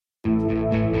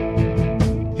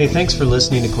Hey, thanks for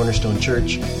listening to Cornerstone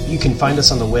Church. You can find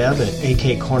us on the web at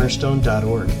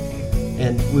akcornerstone.org.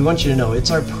 And we want you to know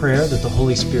it's our prayer that the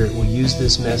Holy Spirit will use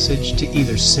this message to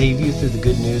either save you through the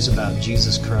good news about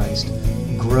Jesus Christ,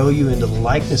 grow you into the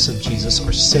likeness of Jesus,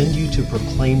 or send you to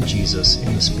proclaim Jesus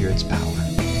in the Spirit's power.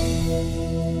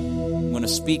 I'm going to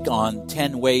speak on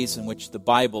 10 ways in which the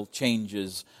Bible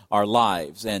changes our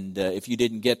lives. And if you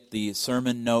didn't get the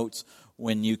sermon notes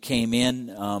when you came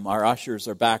in, our ushers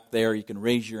are back there. You can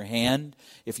raise your hand.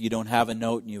 If you don't have a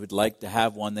note and you would like to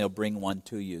have one, they'll bring one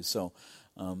to you. So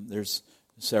there's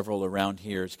several around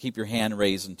here. So keep your hand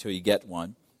raised until you get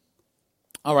one.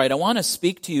 All right, I want to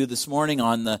speak to you this morning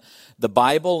on the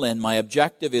Bible, and my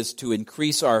objective is to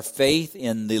increase our faith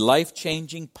in the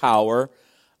life-changing power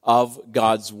of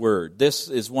God's Word. This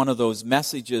is one of those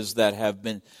messages that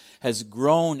has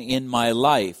grown in my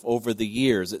life over the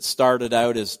years. It started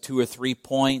out as 2 or 3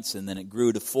 points, and then it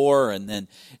grew to 4, and then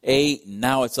 8, and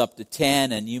now it's up to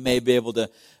 10, and you may be able to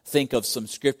think of some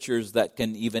scriptures that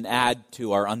can even add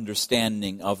to our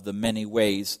understanding of the many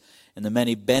ways and the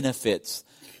many benefits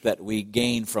that we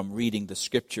gain from reading the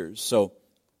scriptures. So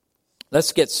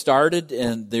let's get started,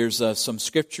 and there's some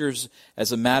scriptures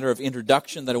as a matter of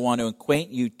introduction that I want to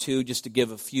acquaint you to, just to give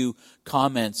a few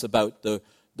comments about the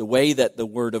way that the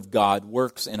Word of God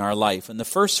works in our life. And the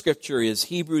first scripture is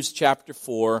Hebrews chapter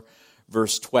 4,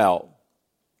 verse 12.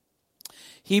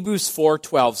 Hebrews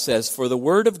 4:12 says, "For the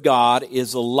Word of God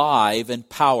is alive and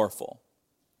powerful.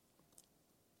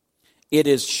 It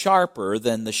is sharper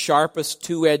than the sharpest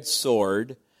two-edged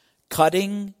sword,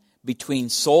 cutting between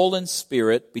soul and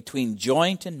spirit, between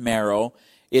joint and marrow.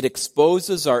 It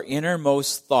exposes our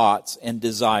innermost thoughts and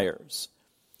desires."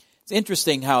 It's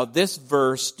interesting how this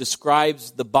verse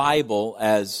describes the Bible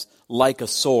as like a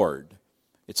sword.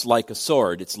 It's like a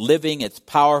sword. It's living, it's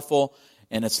powerful,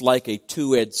 and it's like a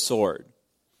two-edged sword.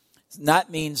 That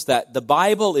means that the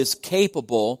Bible is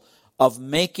capable of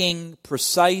making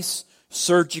precise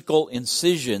surgical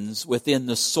incisions within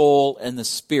the soul and the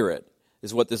spirit,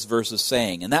 is what this verse is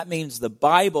saying. And that means the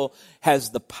Bible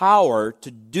has the power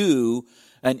to do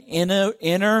an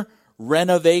inner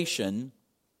renovation,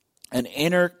 an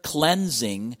inner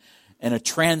cleansing, and a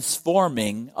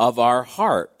transforming of our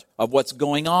heart, of what's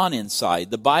going on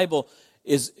inside. The Bible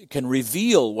can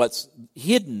reveal what's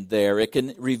hidden there. It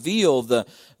can reveal the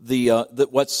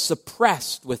what's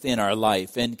suppressed within our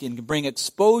life, and can bring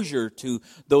exposure to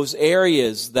those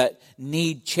areas that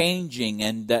need changing,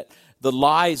 and that the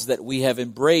lies that we have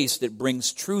embraced, it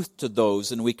brings truth to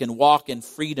those, and we can walk in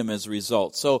freedom as a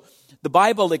result. So the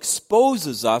Bible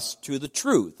exposes us to the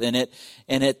truth, and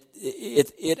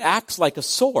it acts like a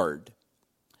sword,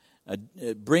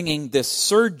 bringing this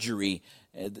surgery.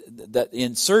 That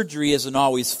in surgery isn't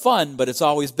always fun, but it's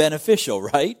always beneficial,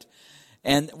 right?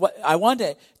 And I want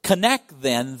to connect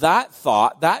then that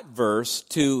thought, that verse,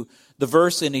 to the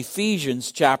verse in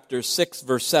Ephesians chapter 6,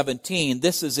 verse 17.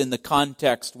 This is in the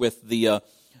context with the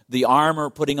armor,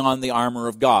 putting on the armor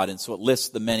of God. And so it lists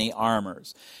the many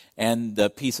armors and the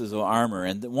pieces of armor.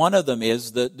 And one of them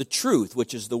is the truth,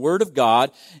 which is the Word of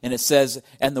God. And it says,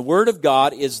 and the Word of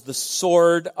God is the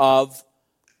sword of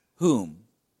whom?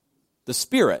 The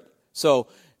Spirit. So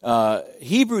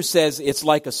Hebrews says it's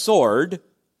like a sword,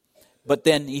 but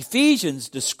then Ephesians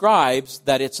describes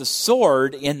that it's a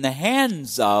sword in the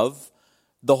hands of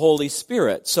the Holy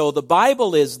Spirit. So the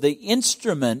Bible is the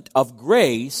instrument of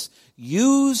grace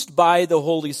used by the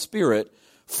Holy Spirit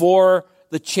for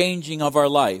the changing of our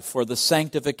life, for the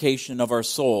sanctification of our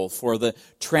soul, for the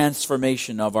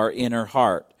transformation of our inner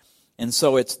heart. And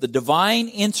so it's the divine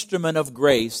instrument of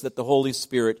grace that the Holy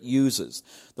Spirit uses.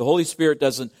 The Holy Spirit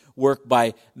doesn't work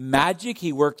by magic,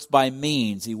 He works by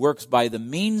means. He works by the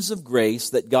means of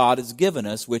grace that God has given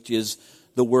us, which is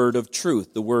the word of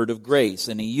truth, the word of grace.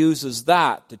 And He uses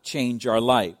that to change our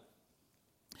life.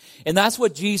 And that's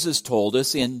what Jesus told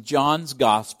us in John's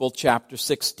Gospel, chapter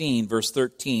 16, verse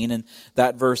 13. And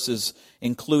that verse is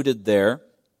included there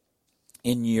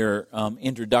in your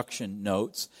introduction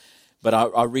notes. But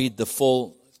I'll read the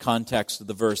full context of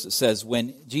the verse. It says,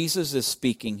 when Jesus is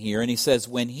speaking here, and He says,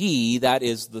 when He, that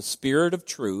is the Spirit of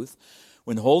truth,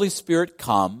 when the Holy Spirit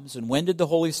comes, and when did the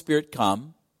Holy Spirit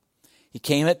come? He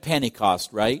came at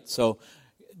Pentecost, right? So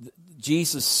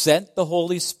Jesus sent the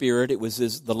Holy Spirit. It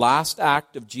was the last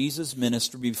act of Jesus'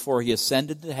 ministry before He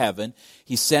ascended to heaven.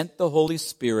 He sent the Holy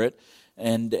Spirit,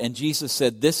 and Jesus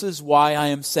said, this is why I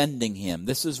am sending Him.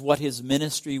 This is what His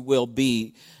ministry will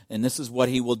be. And this is what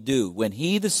He will do. When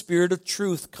He, the Spirit of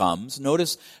truth, comes,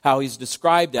 notice how He's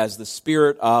described as the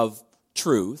Spirit of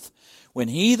truth. when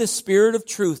He, the Spirit of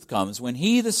truth, comes, when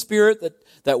He, the Spirit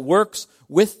that works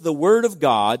with the Word of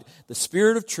God, the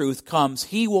Spirit of truth comes,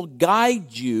 He will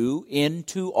guide you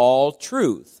into all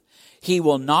truth. He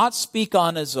will not speak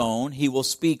on His own. He will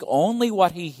speak only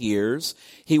what He hears.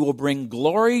 He will bring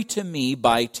glory to me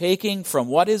by taking from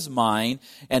what is mine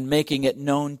and making it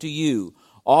known to you.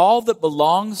 All that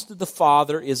belongs to the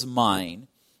Father is mine.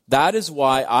 That is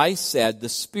why I said the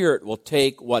Spirit will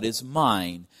take what is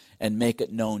mine and make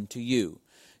it known to you.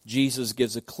 Jesus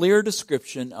gives a clear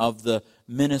description of the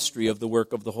ministry of the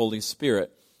work of the Holy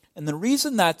Spirit. And the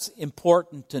reason that's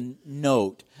important to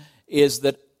note is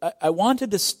that I want to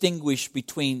distinguish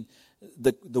between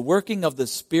the working of the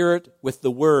Spirit with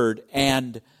the Word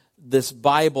and this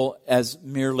Bible as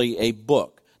merely a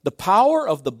book. The power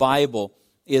of the Bible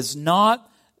is not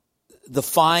the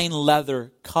fine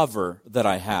leather cover that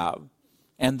I have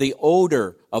and the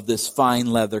odor of this fine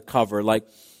leather cover, like,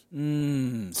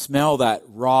 smell that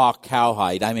raw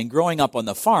cowhide. I mean, growing up on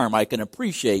the farm, I can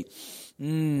appreciate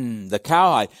the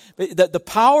cowhide. But the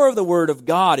power of the Word of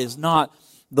God is not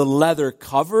the leather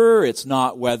cover. It's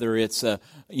not whether it's a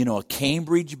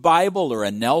Cambridge Bible or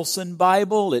a Nelson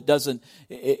Bible.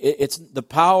 It's the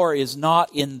power is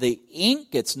not in the ink.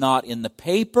 It's not in the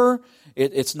paper.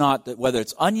 It's not that whether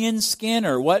it's onion skin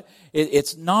or what.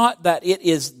 It's not that it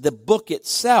is the book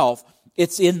itself.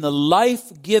 It's in the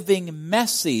life-giving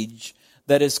message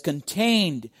that is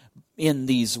contained in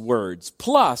these words.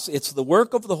 Plus, it's the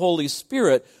work of the Holy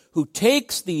Spirit who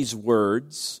takes these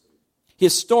words,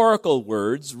 historical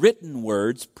words, written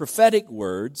words, prophetic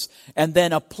words, and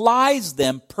then applies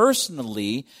them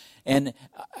personally and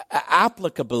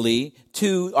applicably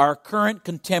to our current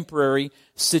contemporary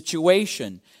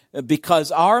situation. Because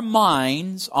our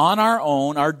minds on our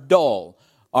own are dull.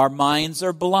 Our minds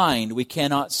are blind. We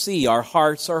cannot see. Our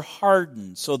hearts are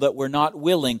hardened so that we're not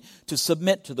willing to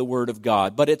submit to the Word of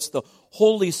God. But it's the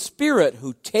Holy Spirit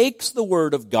who takes the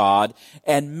Word of God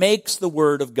and makes the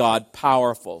Word of God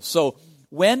powerful. So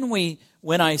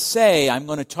when I say I'm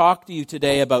going to talk to you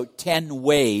today about 10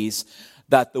 ways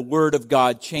that the Word of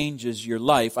God changes your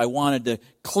life, I wanted to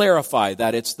clarify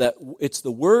that it's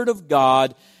the Word of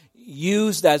God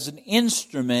used as an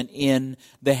instrument in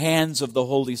the hands of the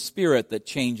Holy Spirit that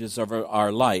changes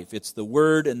our life. It's the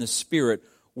Word and the Spirit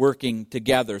working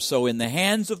together. So in the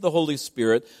hands of the Holy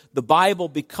Spirit, the Bible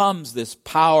becomes this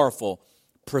powerful,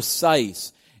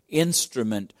 precise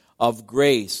instrument of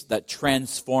grace that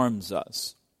transforms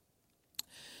us.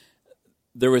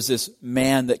 There was this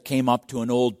man that came up to an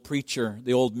old preacher,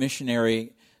 the old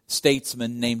missionary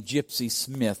statesman named Gypsy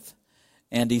Smith,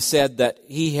 and he said that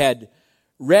he had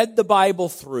read the Bible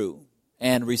through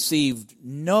and received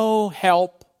no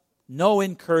help, no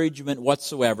encouragement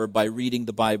whatsoever by reading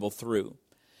the Bible through.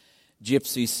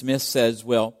 Gypsy Smith says,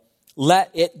 well, let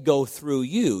it go through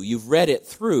you. You've read it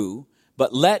through,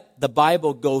 but let the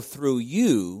Bible go through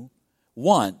you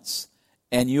once,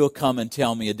 and you'll come and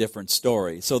tell me a different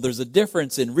story. So there's a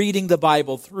difference in reading the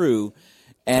Bible through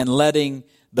and letting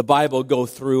the Bible go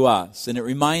through us. And it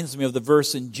reminds me of the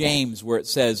verse in James where it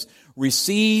says,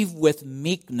 receive with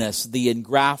meekness the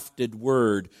engrafted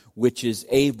word, which is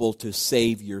able to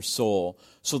save your soul.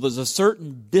 So there's a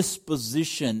certain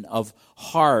disposition of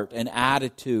heart and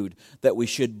attitude that we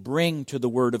should bring to the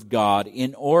Word of God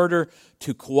in order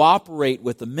to cooperate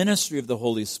with the ministry of the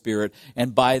Holy Spirit,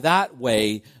 and by that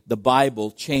way, the Bible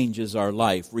changes our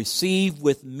life. Receive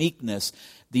with meekness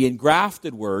the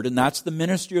engrafted word, and that's the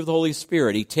ministry of the Holy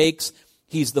Spirit.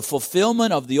 He's the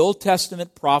fulfillment of the Old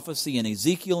Testament prophecy in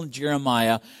Ezekiel and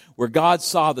Jeremiah, where God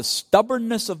saw the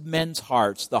stubbornness of men's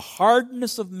hearts, the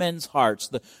hardness of men's hearts,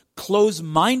 the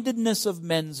close-mindedness of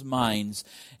men's minds.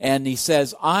 And he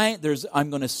says, I'm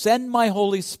going to send my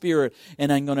Holy Spirit,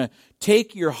 and I'm going to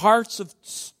take your hearts of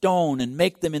stone and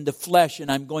make them into flesh,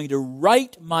 and I'm going to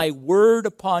write my word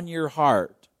upon your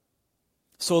heart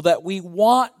so that we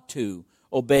want to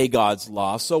obey God's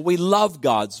law, so we love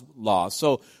God's law.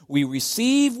 So we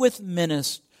receive with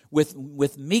meekness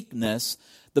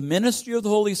the ministry of the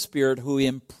Holy Spirit, who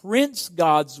imprints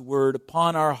God's word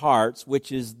upon our hearts,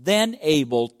 which is then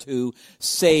able to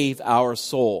save our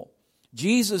soul.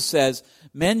 Jesus says,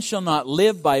 men shall not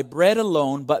live by bread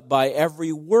alone, but by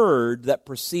every word that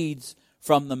proceeds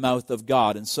from the mouth of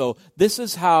God. And so this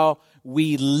is how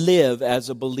we live as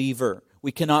a believer.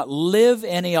 We cannot live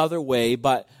any other way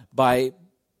but by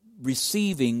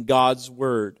receiving God's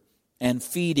word and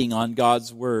feeding on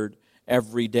God's word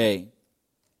every day.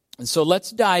 And so let's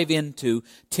dive into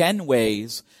 10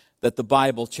 ways that the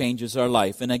Bible changes our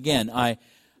life. And again,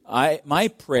 my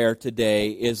prayer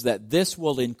today is that this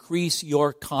will increase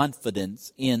your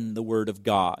confidence in the Word of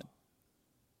God.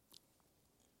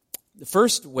 The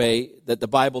first way that the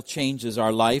Bible changes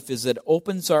our life is it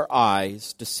opens our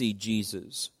eyes to see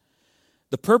Jesus.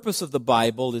 The purpose of the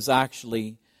Bible is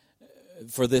actually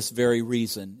for this very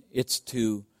reason. It's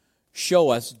to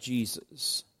show us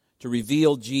Jesus, to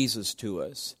reveal Jesus to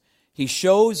us. He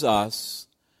shows us,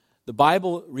 the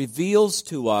Bible reveals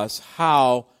to us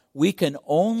how we can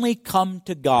only come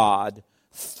to God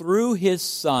through His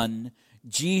Son,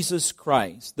 Jesus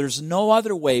Christ. There's no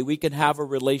other way we can have a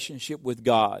relationship with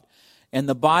God. And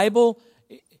the Bible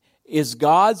is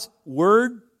God's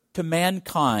word to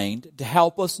mankind to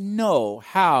help us know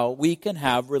how we can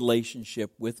have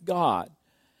relationship with God.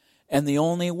 And the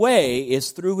only way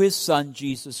is through His Son,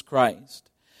 Jesus Christ.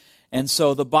 And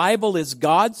so the Bible is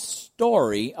God's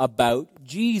story about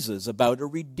Jesus, about a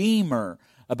Redeemer,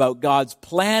 about God's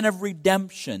plan of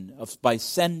redemption by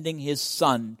sending His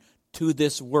Son to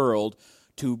this world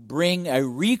to bring a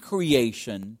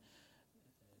recreation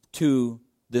to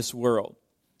this world.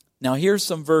 Now here's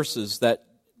some verses that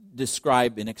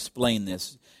describe and explain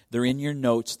this. They're in your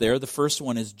notes there. The first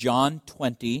one is John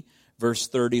 20, verse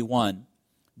 31.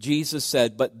 Jesus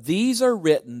said, "But these are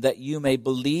written that you may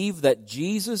believe that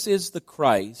Jesus is the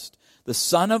Christ, the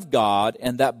Son of God,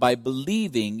 and that by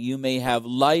believing you may have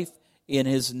life in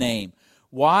His name."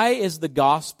 Why is the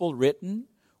gospel written?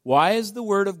 Why is the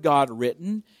Word of God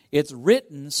written? It's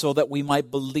written so that we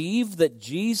might believe that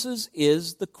Jesus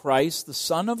is the Christ, the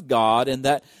Son of God, and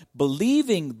that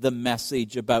believing the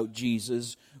message about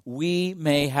Jesus, we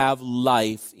may have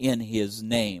life in His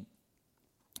name.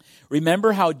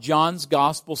 Remember how John's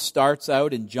gospel starts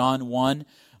out in John 1?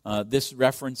 This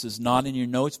reference is not in your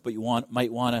notes, but you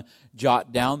might want to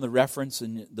jot down the reference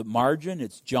in the margin.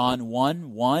 It's John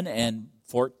 1 and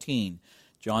 14.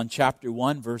 John chapter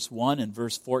 1, verse 1 and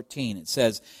verse 14. It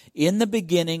says, "In the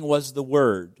beginning was the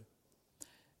Word,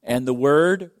 and the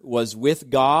Word was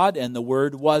with God, and the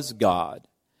Word was God.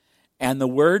 And the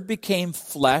Word became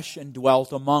flesh and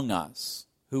dwelt among us."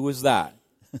 Who was that?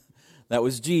 That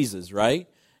was Jesus, right?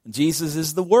 Jesus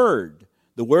is the Word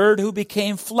who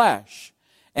became flesh.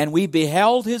 And we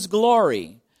beheld His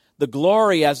glory, the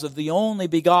glory as of the only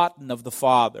begotten of the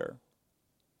Father.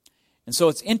 And so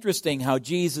it's interesting how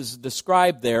Jesus is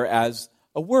described there as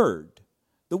a Word.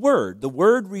 The Word. The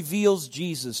Word reveals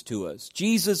Jesus to us.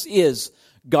 Jesus is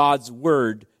God's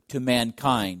Word to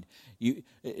mankind.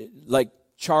 Like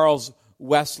Charles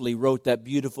Wesley wrote that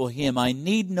beautiful hymn, "I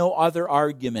need no other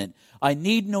argument. I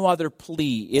need no other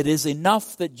plea. It is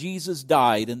enough that Jesus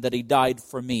died and that He died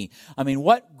for me." I mean,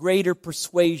 what greater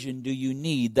persuasion do you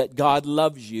need that God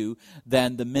loves you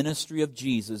than the ministry of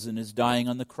Jesus and His dying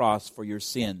on the cross for your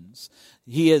sins?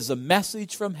 He is a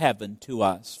message from heaven to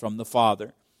us, from the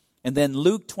Father. And then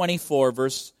Luke 24,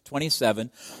 verse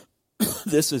 27,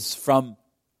 this is from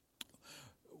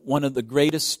one of the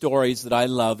greatest stories that I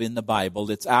love in the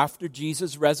Bible. It's after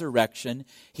Jesus' resurrection.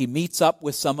 He meets up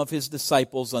with some of His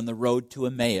disciples on the road to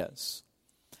Emmaus.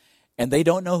 And they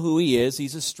don't know who He is.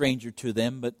 He's a stranger to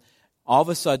them. But all of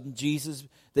a sudden,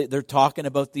 they're talking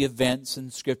about the events in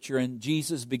Scripture, and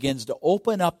Jesus begins to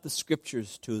open up the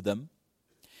Scriptures to them.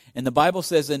 And the Bible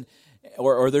says,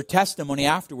 or their testimony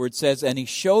afterwards says, "And He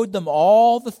showed them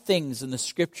all the things in the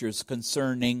Scriptures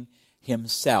concerning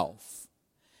Himself."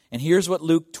 And here's what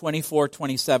Luke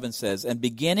 24:27 says, "And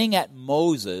beginning at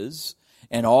Moses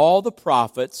and all the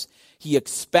prophets, He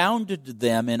expounded to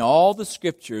them in all the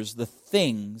Scriptures the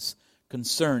things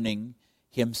concerning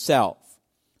Himself."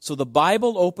 So the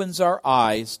Bible opens our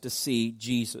eyes to see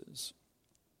Jesus.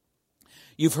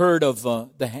 You've heard of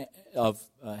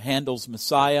Handel's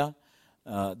Messiah,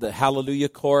 the Hallelujah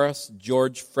Chorus.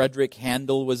 George Frederick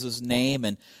Handel was his name,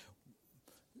 and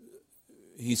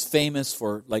he's famous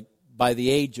for, by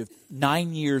the age of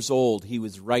 9 years old, he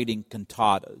was writing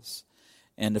cantatas.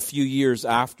 And a few years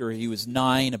after he was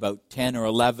 9, about 10 or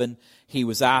 11, he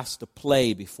was asked to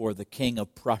play before the King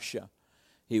of Prussia.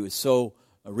 He was so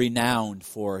renowned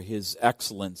for his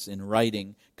excellence in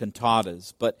writing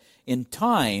cantatas. But in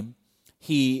time,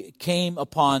 he came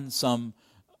upon some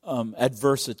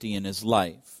adversity in his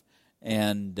life.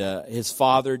 And his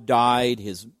father died.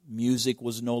 His music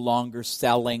was no longer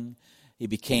selling. He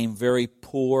became very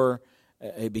poor.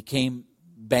 He became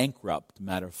bankrupt,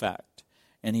 matter of fact.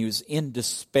 And he was in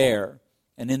despair.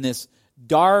 And in this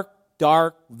dark,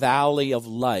 dark valley of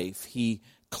life, he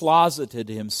closeted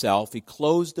himself. He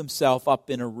closed himself up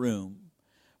in a room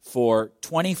for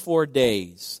 24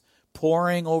 days,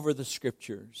 poring over the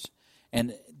Scriptures.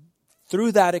 And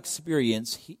through that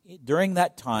experience, during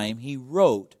that time, he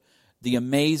wrote the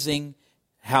amazing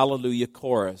Hallelujah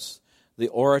Chorus, the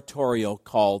oratorio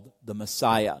called The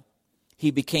Messiah.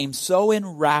 he became so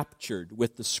enraptured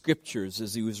with the Scriptures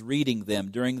as he was reading them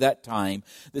during that time,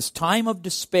 this time of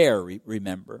despair,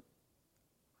 remember,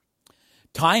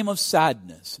 time of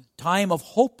sadness, time of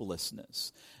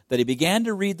hopelessness, that he began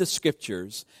to read the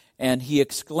Scriptures, and he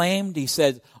exclaimed, he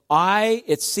said,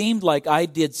 it seemed like I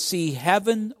did see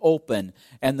heaven open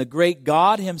and the great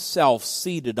God himself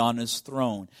seated on his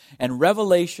throne. And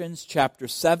Revelations chapter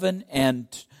 7 and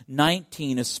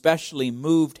 19 especially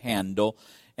moved Handel.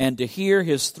 And to hear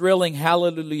his thrilling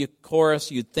hallelujah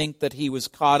chorus, you'd think that he was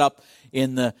caught up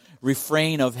in the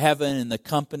refrain of heaven in the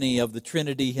company of the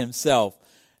Trinity himself.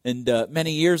 And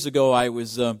many years ago, I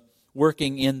was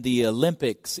working in the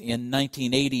Olympics in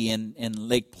 1980 in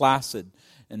Lake Placid,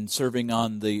 and serving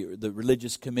on the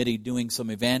religious committee, doing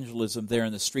some evangelism there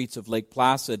in the streets of Lake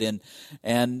Placid.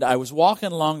 And I was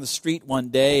walking along the street one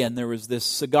day, and there was this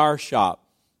cigar shop.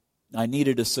 I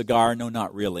needed a cigar. No,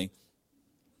 not really.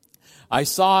 I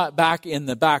saw back in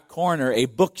the back corner a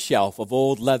bookshelf of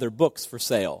old leather books for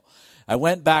sale. I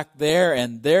went back there,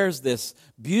 and there's this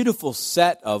beautiful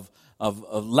set of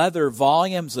leather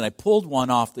volumes, and I pulled one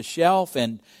off the shelf,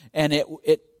 and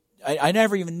I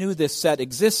never even knew this set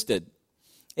existed.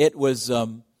 It was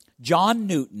John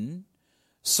Newton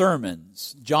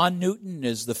sermons. John Newton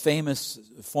is the famous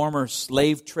former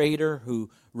slave trader who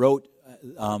wrote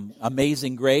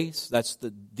Amazing Grace. That's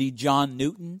the John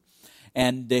Newton.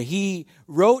 And he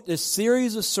wrote a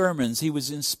series of sermons. He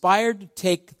was inspired to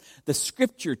take the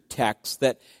scripture text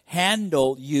that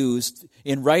Handel used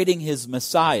in writing his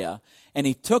Messiah, and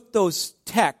he took those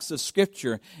texts of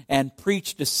scripture and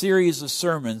preached a series of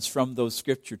sermons from those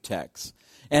scripture texts.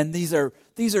 And these are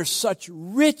such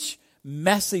rich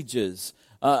messages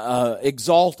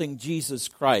exalting Jesus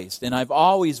Christ. And I've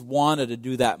always wanted to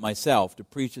do that myself, to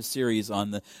preach a series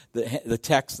on the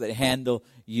text that Handel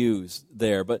used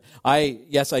there. But I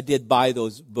did buy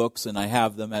those books, and I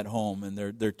have them at home, and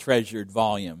they're treasured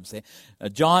volumes.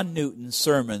 John Newton's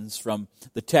sermons from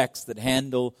the text that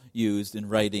Handel used in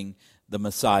writing the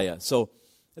Messiah. So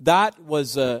that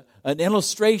was an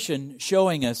illustration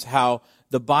showing us how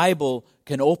the Bible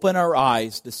can open our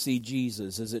eyes to see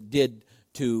Jesus, as it did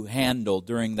to Handel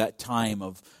during that time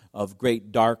of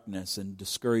great darkness and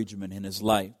discouragement in his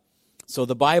life. So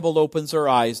the Bible opens our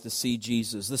eyes to see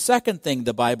Jesus. The second thing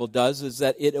the Bible does is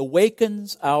that it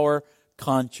awakens our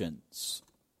conscience.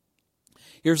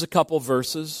 Here's a couple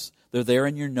verses. They're there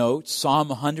in your notes. Psalm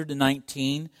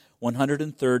 119,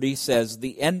 130 says,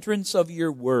 "The entrance of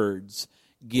your words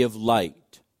give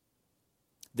light."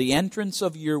 The entrance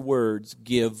of your words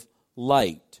give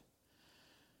light.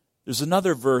 There's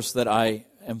another verse that I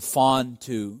am fond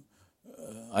to,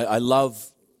 I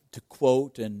love to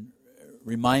quote and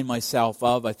remind myself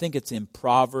of. I think it's in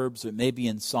Proverbs, it may be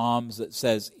in Psalms, that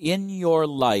says, "In your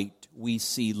light we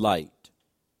see light."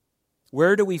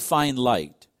 Where do we find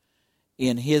light?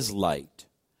 In His light.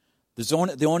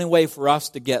 The only way for us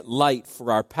to get light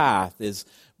for our path is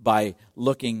by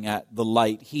looking at the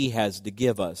light He has to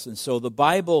give us. And so the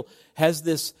Bible has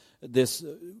this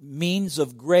means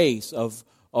of grace of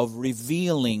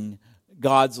revealing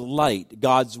God's light,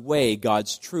 God's way,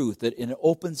 God's truth, that it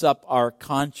opens up our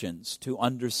conscience to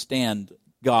understand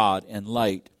God and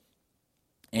light.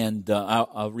 And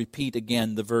I'll repeat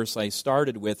again the verse I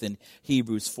started with in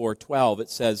Hebrews 4:12.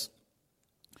 It says,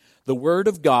 "The Word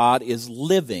of God is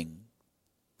living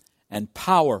and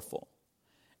powerful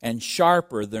and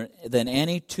sharper than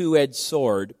any two-edged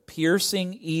sword,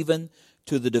 piercing even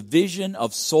to the division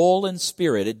of soul and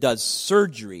spirit." It does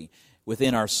surgery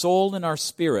within our soul and our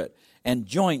spirit, and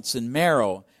joints and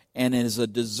marrow, and is a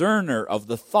discerner of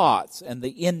the thoughts and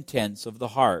the intents of the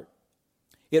heart.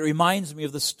 It reminds me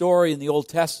of the story in the Old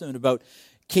Testament about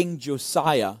King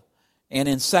Josiah. And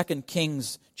in 2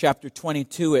 Kings chapter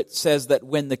 22, it says that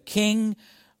when the king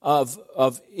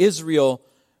of Israel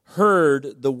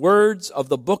heard the words of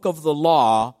the book of the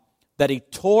law, that he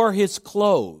tore his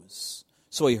clothes.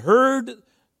 So he heard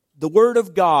the word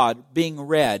of God being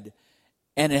read,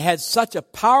 and it had such a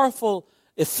powerful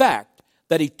effect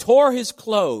that he tore his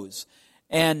clothes.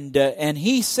 And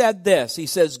he said this, he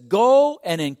says, "Go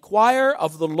and inquire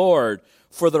of the Lord,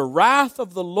 for the wrath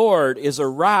of the Lord is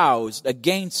aroused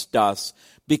against us,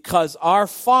 because our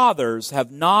fathers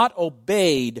have not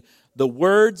obeyed the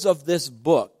words of this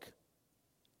book,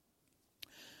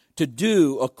 to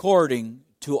do according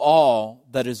to all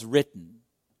that is written."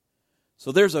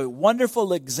 So there's a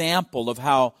wonderful example of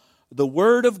how the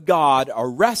Word of God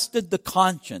arrested the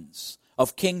conscience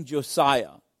of King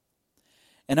Josiah.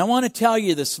 And I want to tell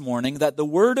you this morning that the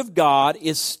Word of God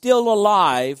is still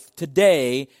alive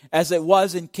today as it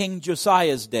was in King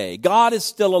Josiah's day. God is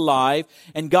still alive,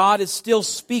 and God is still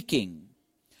speaking.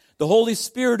 The Holy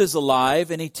Spirit is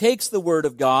alive, and He takes the Word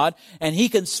of God, and He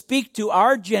can speak to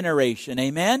our generation.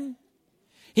 Amen?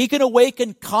 He can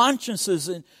awaken consciences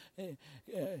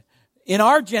in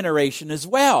our generation as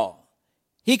well.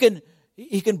 He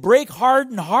can break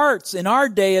hardened hearts in our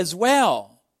day as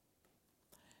well.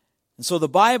 And so the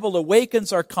Bible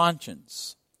awakens our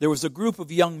conscience. There was a group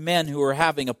of young men who were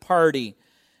having a party,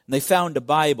 and they found a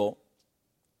Bible.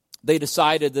 They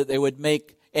decided that they would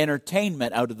make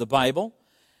entertainment out of the Bible.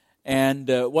 And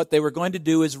what they were going to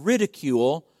do is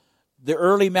ridicule the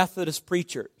early Methodist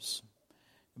preachers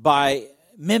by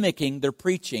mimicking their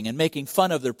preaching and making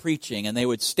fun of their preaching. And they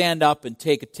would stand up and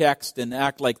take a text and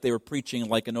act like they were preaching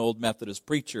like an old Methodist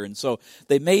preacher. And so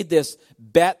they made this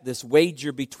bet, this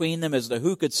wager between them as to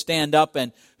who could stand up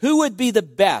and who would be the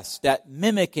best at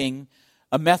mimicking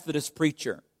a Methodist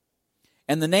preacher.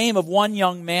 And the name of one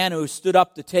young man who stood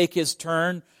up to take his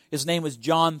turn, his name was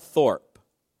John Thorpe.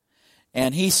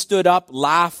 And he stood up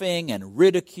laughing and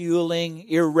ridiculing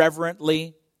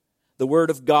irreverently the Word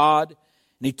of God.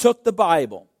 And he took the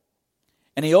Bible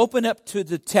and he opened up to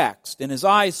the text, and his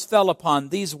eyes fell upon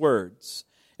these words: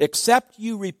 "Except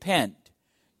you repent,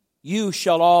 you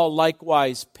shall all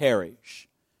likewise perish."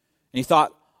 And he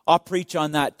thought, I'll preach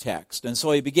on that text. And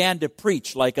so he began to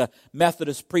preach like a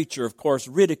Methodist preacher, of course,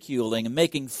 ridiculing and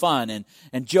making fun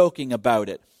and joking about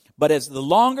it. But as the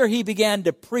longer he began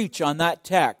to preach on that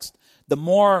text, the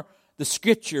more the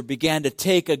Scripture began to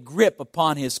take a grip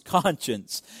upon his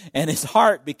conscience, and his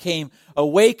heart became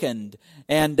awakened.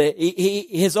 And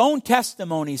his own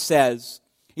testimony says,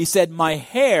 he said, "My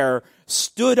hair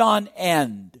stood on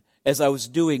end as I was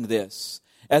doing this,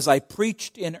 as I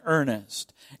preached in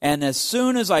earnest. And as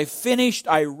soon as I finished,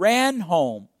 I ran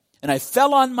home, and I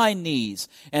fell on my knees,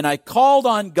 and I called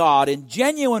on God in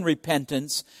genuine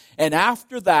repentance. And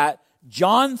after that,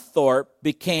 John Thorpe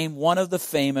became one of the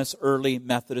famous early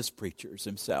Methodist preachers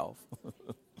himself."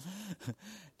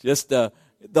 Just the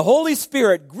Holy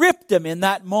Spirit gripped him in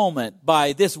that moment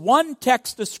by this one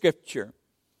text of Scripture: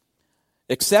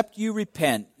 "Except you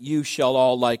repent, you shall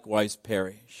all likewise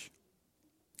perish."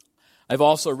 I've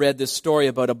also read this story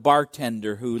about a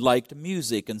bartender who liked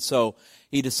music, and so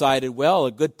he decided, well,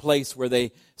 a good place where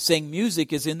they sing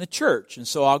music is in the church, and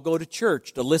so I'll go to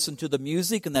church to listen to the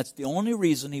music, and that's the only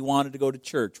reason he wanted to go to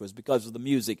church, was because of the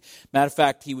music. Matter of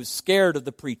fact, he was scared of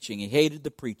the preaching. He hated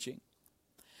the preaching.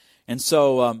 And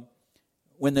so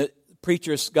when the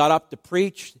preacher got up to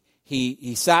preach,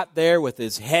 he sat there with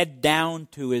his head down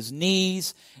to his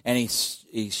knees, and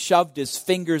he shoved his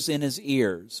fingers in his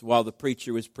ears while the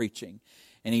preacher was preaching.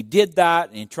 And he did that,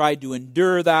 and he tried to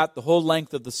endure that the whole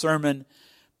length of the sermon.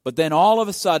 But then all of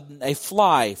a sudden, a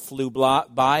fly flew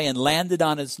by and landed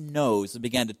on his nose and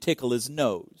began to tickle his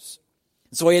nose.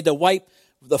 And so he had to wipe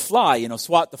the fly,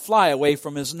 swat the fly away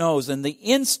from his nose. And the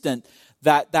instant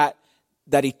that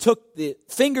he took the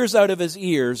fingers out of his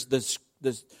ears,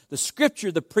 the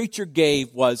scripture the preacher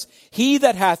gave was, "He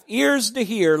that hath ears to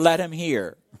hear, let him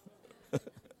hear."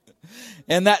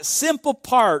 And that simple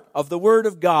part of the Word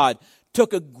of God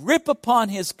took a grip upon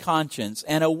his conscience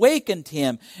and awakened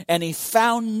him, and he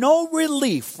found no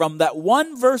relief from that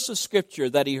one verse of Scripture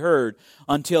that he heard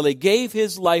until he gave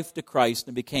his life to Christ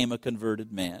and became a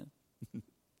converted man.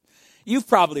 You've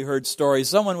probably heard stories.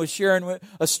 Someone was sharing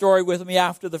a story with me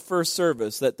after the first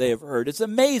service that they have heard. It's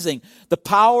amazing the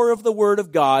power of the Word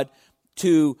of God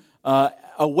to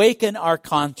awaken our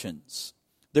conscience.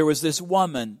 There was this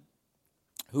woman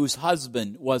whose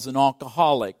husband was an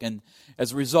alcoholic, and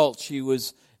as a result, she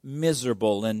was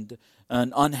miserable and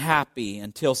unhappy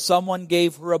until someone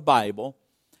gave her a Bible,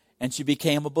 and she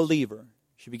became a believer.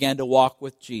 She began to walk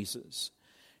with Jesus.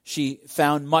 She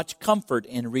found much comfort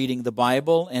in reading the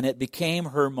Bible, and it became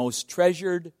her most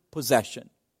treasured possession.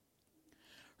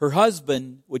 Her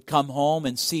husband would come home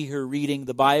and see her reading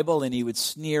the Bible, and he would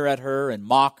sneer at her and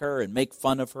mock her and make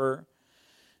fun of her.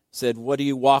 Said, "What are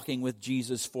you walking with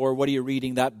Jesus for? What are you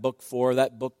reading that book for?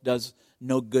 That book does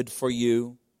no good for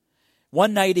you."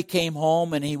 One night he came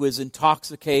home and he was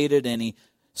intoxicated, and he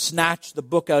snatched the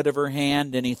book out of her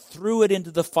hand and he threw it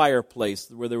into the fireplace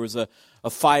where there was a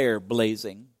fire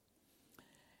blazing.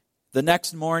 The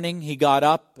next morning he got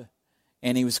up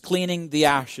and he was cleaning the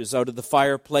ashes out of the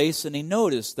fireplace, and he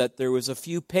noticed that there was a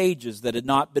few pages that had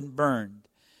not been burned.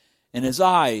 And his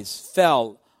eyes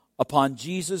fell upon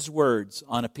Jesus' words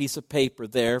on a piece of paper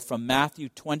there from Matthew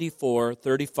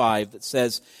 24:35 that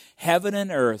says, "Heaven and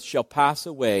earth shall pass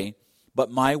away, but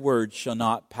my words shall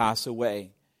not pass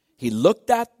away." He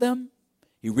looked at them.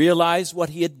 He realized what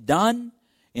he had done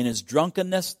in his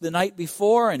drunkenness the night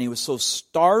before, and he was so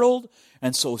startled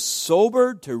and so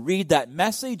sobered to read that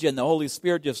message, and the Holy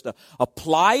Spirit just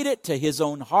applied it to his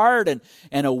own heart and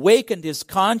awakened his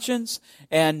conscience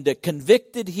and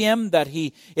convicted him that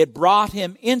it brought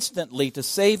him instantly to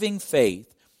saving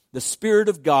faith. The Spirit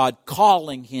of God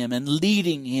calling him and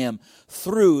leading him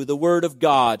through the Word of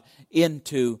God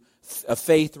into a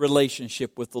faith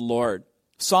relationship with the Lord.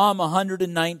 Psalm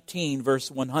 119 verse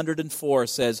 104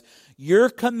 says, "Your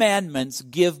commandments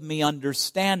give me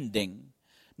understanding.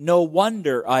 No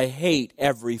wonder I hate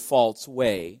every false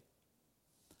way."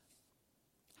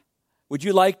 Would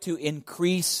you like to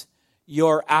increase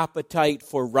your appetite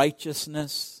for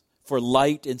righteousness, for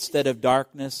light instead of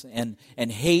darkness, and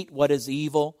hate what is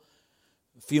evil?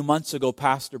 A few months ago,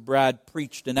 Pastor Brad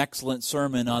preached an excellent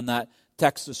sermon on that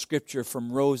text of Scripture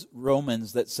from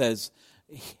Romans that says,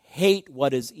 hate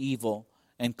what is evil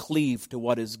and cleave to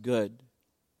what is good.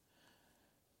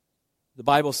 The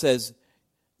Bible says,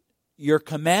 "Your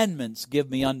commandments give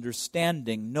me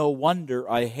understanding. No wonder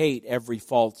I hate every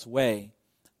false way."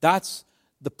 That's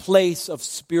the place of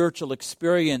spiritual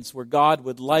experience where God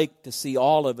would like to see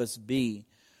all of us be,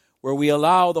 where we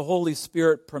allow the Holy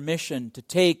Spirit permission to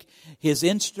take His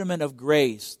instrument of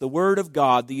grace, the Word of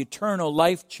God, the eternal,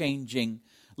 life-changing,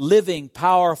 living,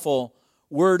 powerful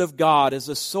Word of God as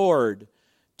a sword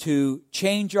to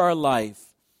change our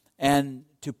life and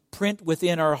to print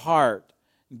within our heart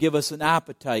and give us an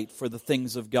appetite for the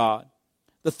things of God.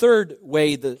 The third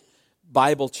way the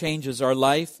Bible changes our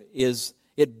life is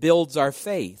it builds our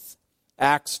faith.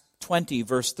 Acts 20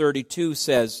 verse 32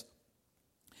 says,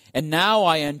 "And now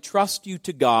I entrust you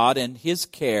to God and His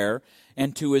care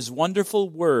and to His wonderful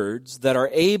words that are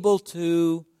able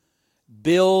to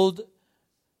build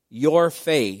your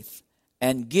faith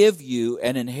and give you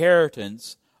an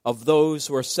inheritance of those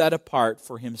who are set apart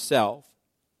for Himself."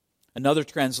 Another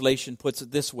translation puts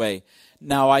it this way,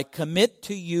 Now I commit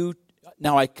you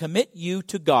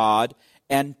to God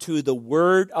and to the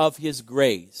word of His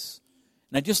grace."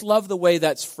 And I just love the way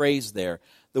that's phrased there.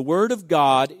 The Word of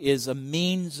God is a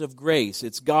means of grace.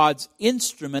 It's God's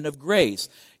instrument of grace.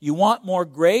 You want more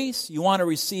grace? You want to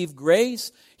receive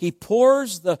grace? He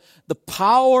pours the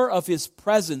power of His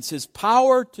presence, His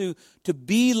power to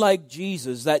be like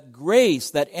Jesus, that grace,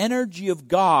 that energy of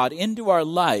God into our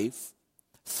life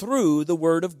through the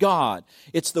Word of God.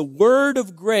 It's the Word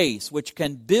of grace which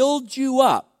can build you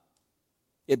up.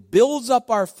 It builds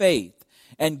up our faith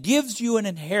and gives you an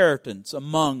inheritance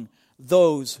among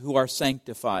those who are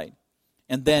sanctified.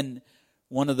 And then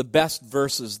one of the best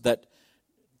verses that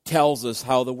tells us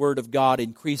how the Word of God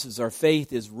increases our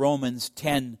faith is Romans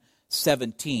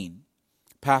 10:17.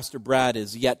 Pastor Brad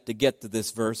is yet to get to this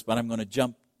verse, but I'm going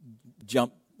to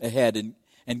jump ahead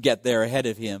and get there ahead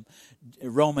of him.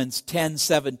 Romans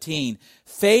 10:17.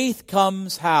 Faith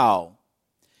comes how?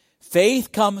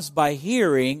 Faith comes by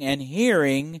hearing, and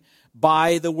hearing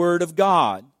by the Word of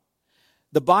God.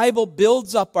 The Bible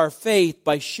builds up our faith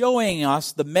by showing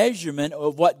us the measurement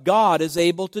of what God is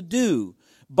able to do.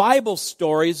 Bible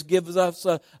stories give us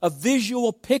a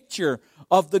visual picture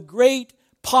of the great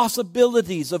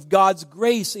possibilities of God's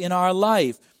grace in our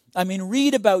life. I mean,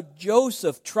 read about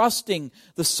Joseph trusting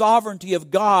the sovereignty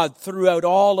of God throughout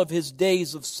all of his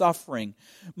days of suffering.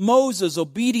 Moses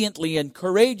obediently and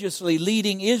courageously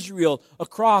leading Israel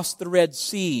across the Red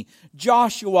Sea.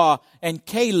 Joshua and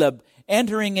Caleb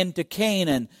entering into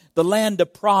Canaan, the land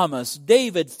of promise.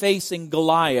 David facing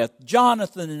Goliath.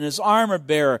 Jonathan and his armor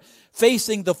bearer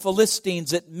facing the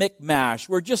Philistines at Michmash.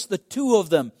 Where just the two of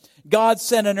them, God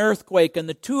sent an earthquake and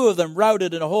the two of them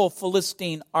routed a whole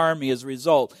Philistine army as a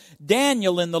result.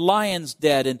 Daniel in the lion's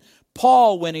den, and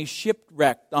Paul when he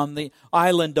shipwrecked on the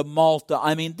island of Malta.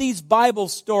 I mean, these Bible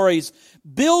stories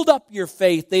build up your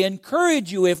faith. They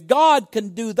encourage you. If God can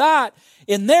do that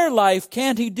in their life,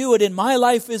 can't He do it in my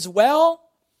life as well?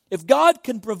 If God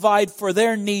can provide for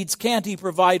their needs, can't He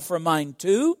provide for mine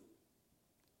too?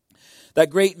 That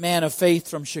great man of faith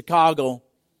from Chicago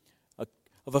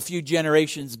of a few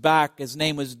generations back, his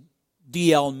name was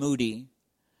D.L. Moody,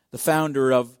 the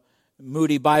founder of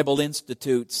Moody Bible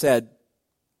Institute, said,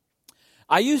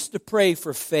 "I used to pray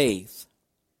for faith,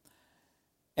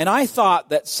 and I thought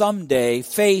that someday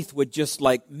faith would just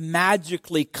like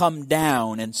magically come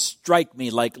down and strike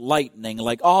me like lightning,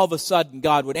 like all of a sudden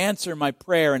God would answer my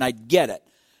prayer and I'd get it.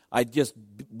 I'd just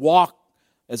walk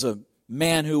as a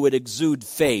man who would exude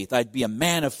faith. I'd be a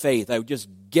man of faith. I would just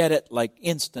get it like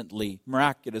instantly,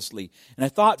 miraculously. And I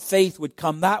thought faith would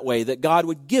come that way, that God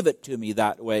would give it to me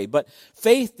that way. But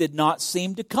faith did not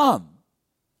seem to come."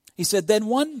 He said, "Then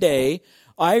one day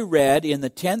I read in the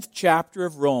 10th chapter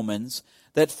of Romans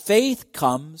that faith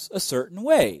comes a certain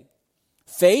way.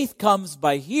 Faith comes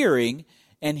by hearing,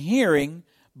 and hearing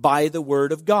by the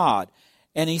word of God.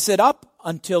 And he said, up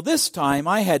until this time,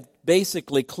 I had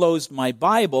basically closed my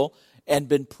Bible and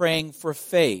been praying for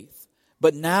faith.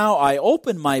 But now I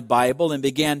opened my Bible and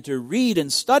began to read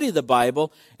and study the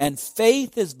Bible, and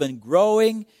faith has been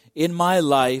growing in my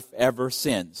life ever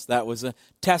since. That was a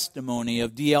testimony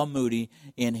of D.L. Moody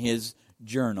in his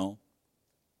journal.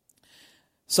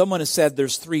 Someone has said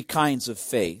there's three kinds of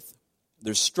faith.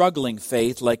 There's struggling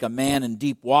faith, like a man in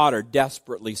deep water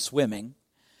desperately swimming.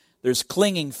 There's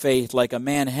clinging faith, like a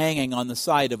man hanging on the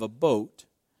side of a boat.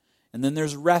 And then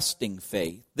there's resting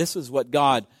faith. This is what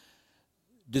God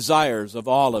desires of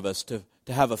all of us, to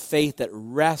have a faith that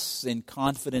rests in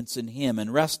confidence in Him.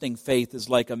 And resting faith is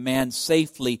like a man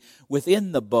safely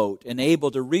within the boat and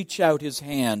able to reach out his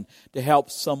hand to help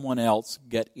someone else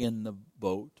get in the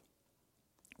boat.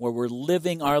 Where we're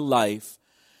living our life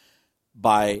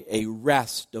by a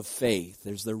rest of faith.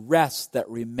 There's the rest that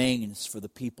remains for the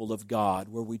people of God,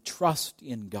 where we trust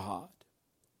in God.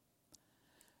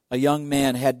 A young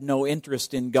man had no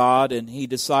interest in God, and he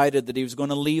decided that he was going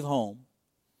to leave home.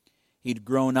 He'd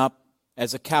grown up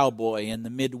as a cowboy in the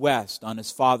Midwest on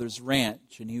his father's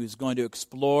ranch, and he was going to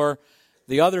explore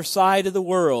the other side of the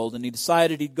world, and he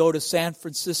decided he'd go to San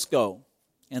Francisco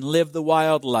and live the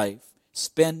wild life,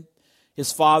 spend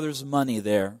his father's money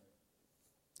there.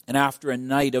 And after a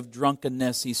night of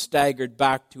drunkenness, he staggered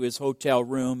back to his hotel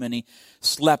room, and he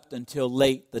slept until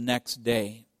late the next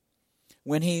day.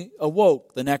 When he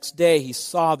awoke the next day, he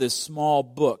saw this small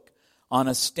book on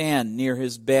a stand near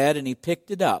his bed, and he picked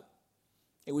it up.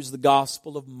 It was the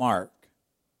Gospel of Mark.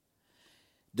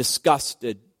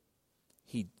 Disgusted,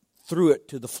 he threw it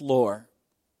to the floor.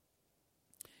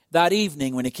 That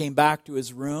evening, when he came back to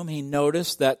his room, he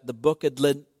noticed that the book had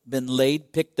been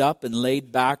picked up and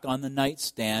laid back on the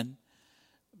nightstand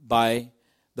by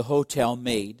the hotel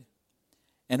maid.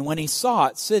 And when he saw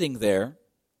it sitting there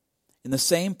in the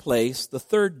same place the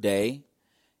third day,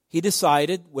 he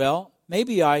decided, well,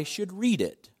 maybe I should read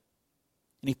it.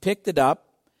 And he picked it up,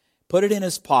 put it in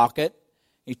his pocket.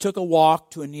 He took a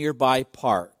walk to a nearby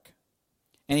park.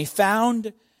 And he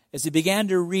found, as he began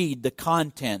to read the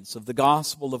contents of the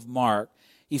Gospel of Mark,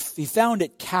 he found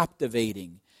it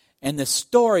captivating. And the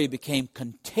story became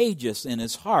contagious in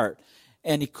his heart.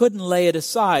 And he couldn't lay it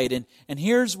aside. And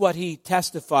here's what he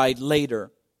testified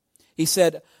later. He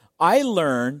said, I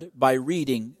learned by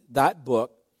reading that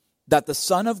book that the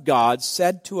Son of God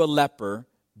said to a leper,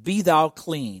 "Be thou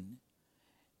clean."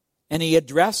 And he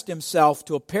addressed himself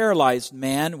to a paralyzed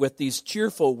man with these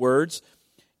cheerful words,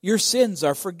 "Your sins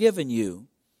are forgiven you."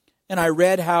 And I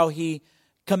read how he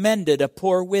commended a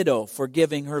poor widow for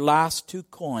giving her last 2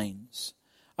 coins.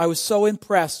 I was so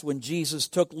impressed when Jesus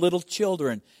took little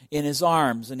children in His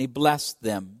arms and He blessed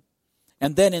them.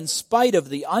 And then, in spite of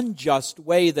the unjust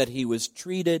way that He was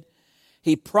treated,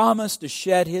 He promised to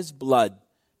shed His blood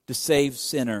to save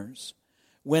sinners.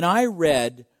 When I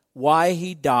read why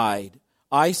He died,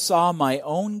 I saw my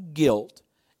own guilt,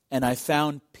 and I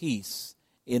found peace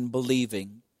in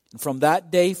believing. And from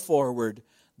that day forward,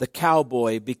 the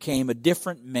cowboy became a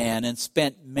different man and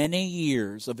spent many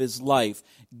years of his life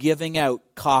giving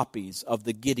out copies of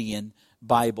the Gideon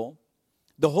Bible.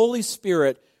 The Holy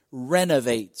Spirit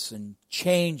renovates and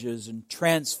changes and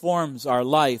transforms our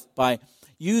life by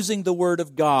using the Word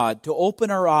of God to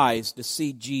open our eyes to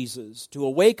see Jesus, to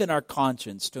awaken our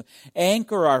conscience, to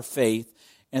anchor our faith,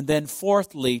 and then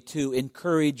fourthly, to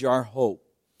encourage our hope.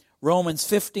 Romans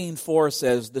 15:4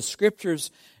 says, the Scriptures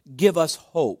give us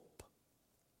hope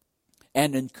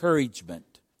and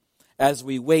encouragement as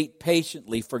we wait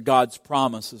patiently for God's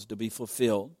promises to be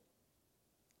fulfilled.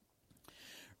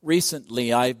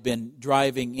 Recently, I've been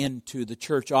driving into the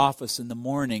church office in the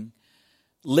morning,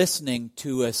 listening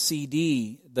to a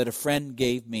CD that a friend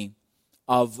gave me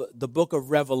of the book of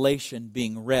Revelation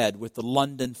being read with the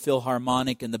London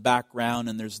Philharmonic in the background,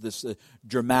 and there's this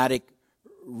dramatic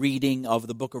reading of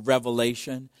the book of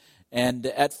Revelation. And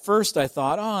at first I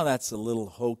thought, oh, that's a little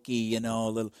hokey, a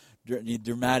little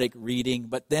dramatic reading.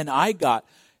 But then I got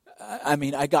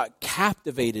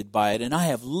captivated by it, and I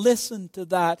have listened to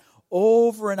that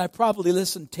over, and I probably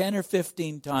listened 10 or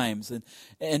 15 times. And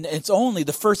it's only,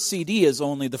 the first CD is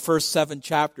only the first 7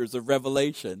 chapters of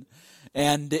Revelation.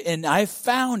 And I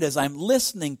found as I'm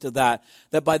listening to that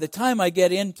by the time I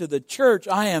get into the church,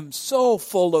 I am so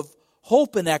full of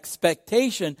hope and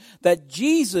expectation that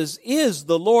Jesus is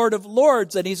the Lord of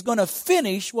Lords, and He's going to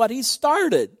finish what He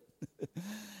started.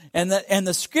 And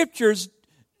the Scriptures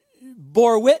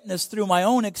bore witness through my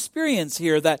own experience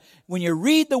here that when you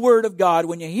read the Word of God,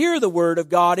 when you hear the Word of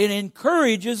God, it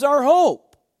encourages our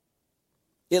hope.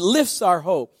 It lifts our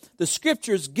hope. The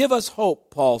Scriptures give us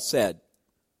hope, Paul said.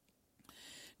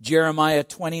 Jeremiah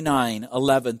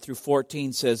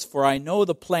 29:11-14 says, "For I know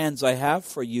the plans I have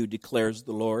for you, declares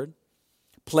the Lord.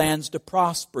 Plans to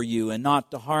prosper you and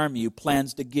not to harm you,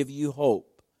 plans to give you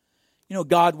hope." You know,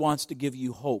 God wants to give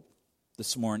you hope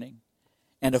this morning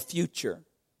and a future.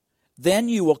 "Then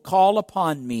you will call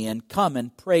upon me and come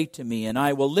and pray to me, and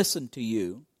I will listen to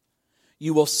you.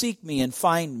 You will seek me and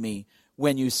find me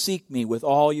when you seek me with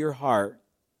all your heart.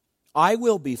 I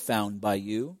will be found by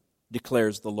you,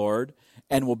 declares the Lord,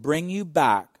 and will bring you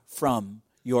back from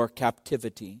your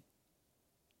captivity."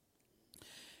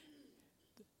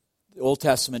 The Old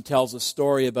Testament tells a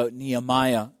story about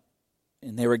Nehemiah,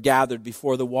 and they were gathered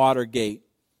before the water gate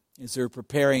as they were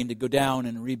preparing to go down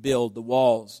and rebuild the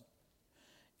walls.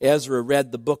 Ezra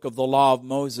read the book of the law of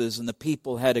Moses, and the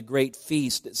people had a great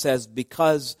feast. It says,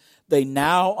 because they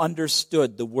now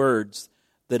understood the words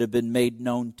that had been made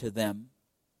known to them.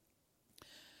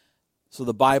 So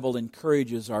the Bible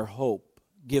encourages our hope,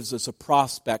 gives us a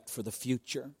prospect for the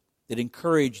future. It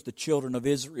encouraged the children of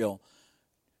Israel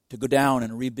to go down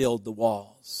and rebuild the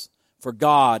walls. For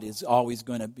God is always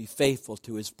going to be faithful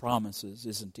to His promises,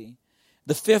 isn't He?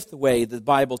 The fifth way the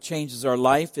Bible changes our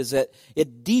life is that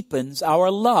it deepens our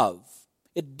love.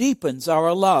 It deepens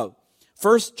our love.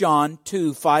 1 John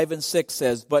 2:5-6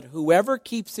 says, "But whoever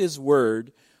keeps His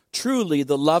word, truly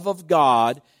the love of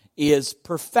God is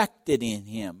perfected in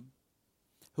him."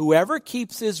 Whoever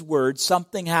keeps His word,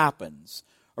 something happens.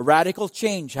 A radical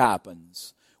change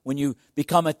happens when you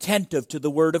become attentive to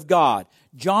the word of God.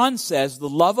 John says the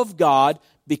love of God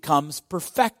becomes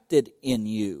perfected in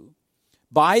you.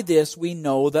 By this we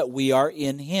know that we are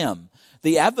in Him.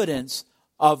 The evidence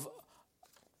of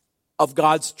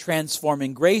God's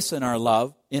transforming grace in our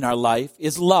life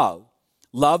is love.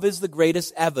 Love is the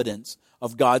greatest evidence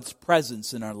of God's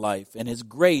presence in our life and His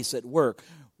grace at work.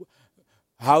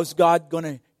 How's God going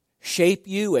to shape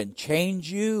you and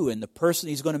change you and the person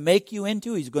He's going to make you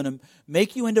into? He's going to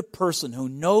make you into a person who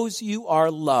knows you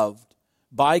are loved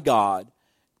by God,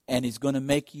 and He's going to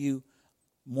make you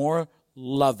more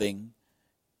loving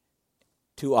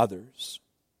to others.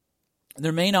 And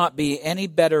there may not be any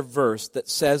better verse that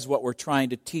says what we're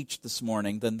trying to teach this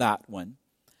morning than that one.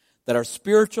 That our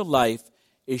spiritual life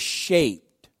is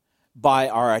shaped by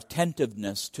our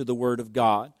attentiveness to the Word of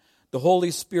God. The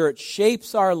Holy Spirit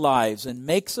shapes our lives and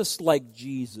makes us like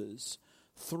Jesus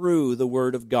through the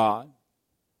Word of God.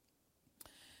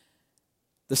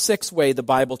 The sixth way the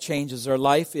Bible changes our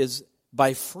life is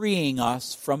by freeing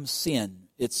us from sin.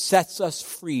 It sets us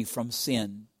free from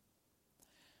sin.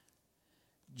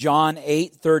 John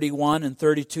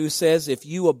 8:31-32 says, "If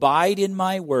you abide in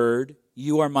my word,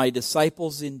 you are my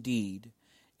disciples indeed,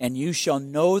 and you shall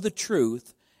know the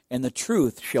truth, and the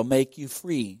truth shall make you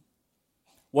free."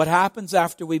 What happens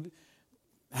after we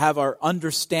have our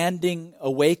understanding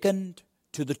awakened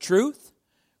to the truth?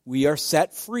 We are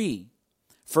set free.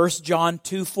 1 John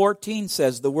 2:14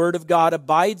 says, "The word of God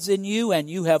abides in you, and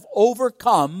you have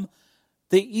overcome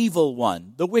the evil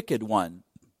one," the wicked one.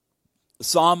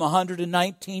 Psalm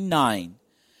 119:9.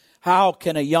 "How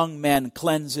can a young man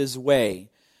cleanse his way?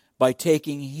 By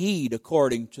taking heed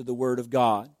according to the word of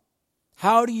God."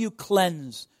 How do you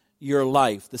cleanse your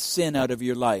life, the sin out of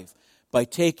your life? By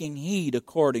taking heed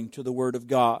according to the word of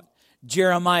God.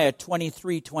 Jeremiah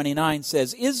 23:29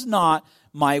 says, "Is not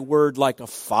my word like a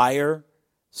fire,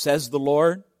 says the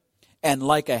Lord, and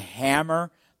like a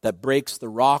hammer that breaks the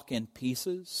rock in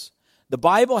pieces?" The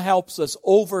Bible helps us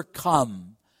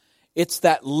overcome. It's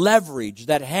that leverage,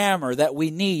 that hammer that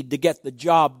we need to get the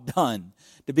job done,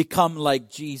 to become like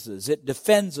Jesus. It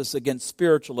defends us against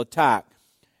spiritual attack.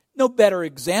 No better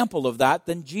example of that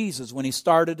than Jesus when He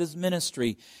started His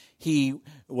ministry. He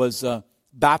was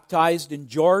baptized in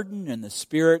Jordan, and the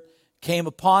Spirit came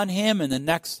upon Him, and the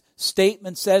next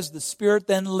statement says the Spirit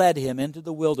then led Him into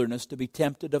the wilderness to be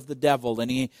tempted of the devil, and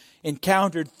He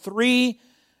encountered 3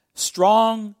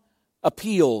 strong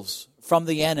appeals from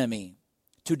the enemy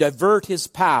to divert His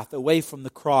path away from the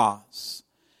cross.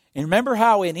 And remember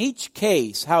how in each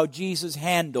case, how Jesus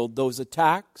handled those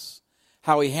attacks,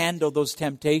 how He handled those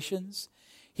temptations?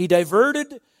 He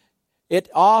diverted it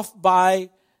off by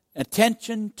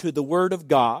attention to the Word of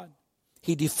God.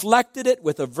 He deflected it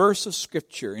with a verse of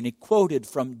Scripture, and he quoted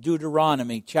from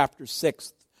Deuteronomy chapter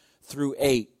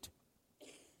 6-8.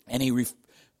 And he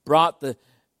brought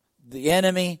the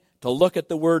enemy to look at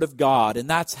the Word of God, and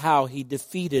that's how he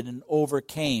defeated and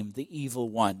overcame the evil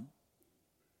one.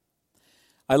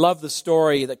 I love the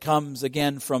story that comes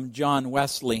again from John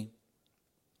Wesley.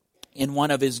 In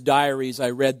one of his diaries, I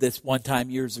read this one time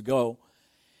years ago.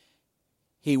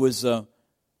 He was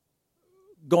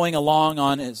going along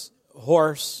on his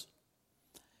horse,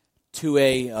 to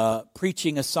a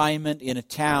preaching assignment in a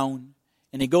town,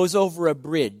 and he goes over a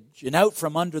bridge, and out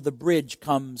from under the bridge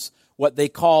comes what they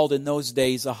called in those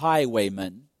days a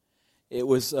highwayman. It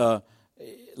was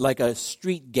like a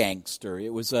street gangster.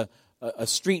 It was a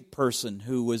street person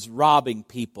who was robbing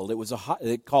people. It was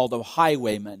called a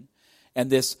highwayman. And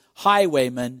this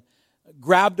highwayman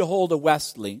grabbed a hold of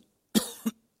Wesley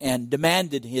and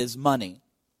demanded his money.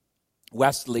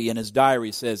 Wesley, in his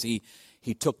diary, says he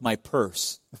took my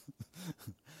purse.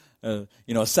 A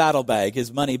saddlebag,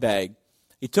 his money bag.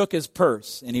 He took his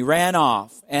purse and he ran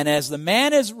off. And as the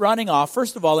man is running off,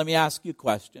 first of all, let me ask you a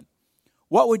question.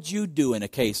 What would you do in a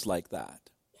case like that?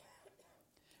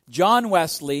 John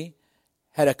Wesley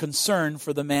had a concern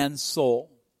for the man's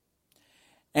soul.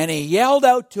 And he yelled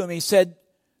out to him, he said,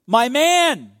 "My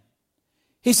man,"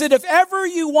 he said, "if ever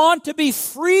you want to be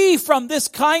free from this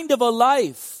kind of a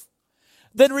life,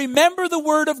 then remember the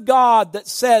word of God that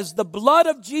says the blood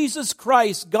of Jesus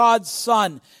Christ, God's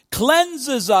Son,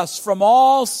 cleanses us from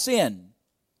all sin."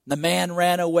 The man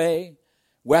ran away.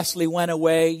 Wesley went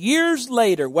away. Years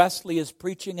later, Wesley is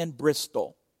preaching in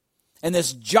Bristol. And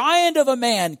this giant of a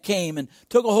man came and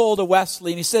took a hold of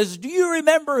Wesley. And he says, "Do you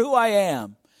remember who I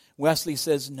am?" Wesley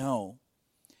says, "No."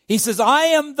 He says, "I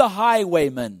am the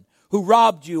highwayman who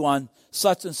robbed you on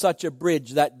such and such a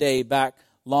bridge that day back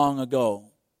long ago."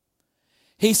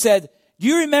 He said, "Do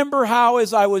you remember how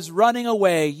as I was running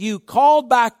away, you called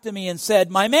back to me and said,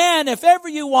 'My man, if ever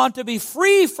you want to be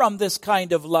free from this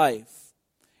kind of life,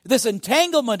 this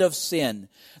entanglement of sin,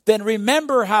 then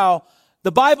remember how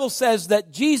the Bible says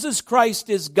that Jesus Christ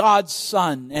is God's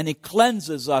Son and He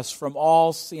cleanses us from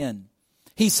all sin.'"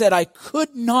 He said, "I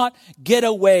could not get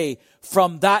away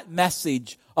from that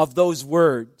message of those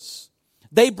words.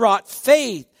 They brought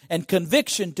faith and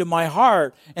conviction to my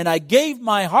heart, and I gave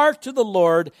my heart to the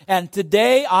Lord, and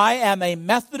today I am a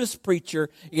Methodist preacher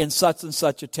in such and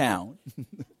such a town."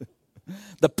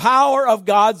 The power of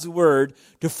God's Word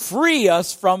to free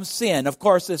us from sin. Of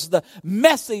course, it's the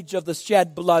message of the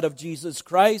shed blood of Jesus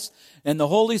Christ and the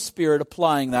Holy Spirit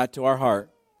applying that to our heart.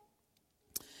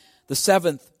 The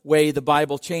seventh way the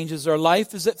Bible changes our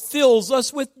life is it fills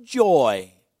us with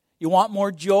joy. You want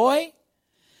more joy?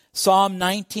 Psalm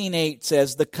 19:8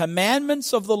 says, "The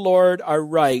commandments of the Lord are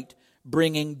right,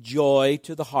 bringing joy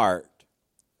to the heart."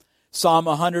 Psalm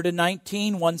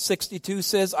 119, 162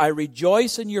 says, "I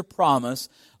rejoice in your promise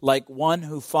like one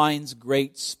who finds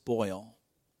great spoil."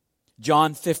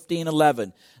 John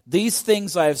 15:11, "These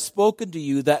things I have spoken to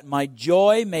you, that my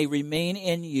joy may remain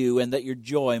in you, and that your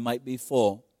joy might be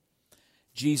full."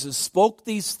 Jesus spoke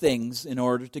these things in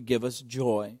order to give us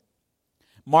joy.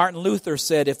 Martin Luther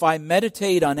said, "If I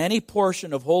meditate on any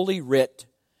portion of Holy Writ,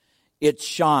 it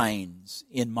shines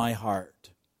in my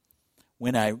heart."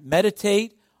 When I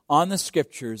meditate on the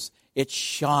Scriptures, it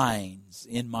shines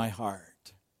in my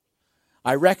heart.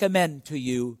 I recommend to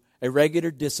you a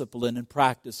regular discipline and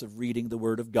practice of reading the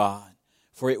Word of God,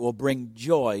 for it will bring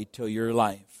joy to your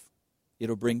life.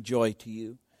 It'll bring joy to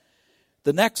you.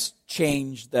 The next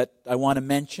change that I want to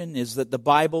mention is that the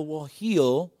Bible will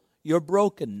heal your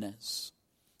brokenness.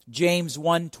 James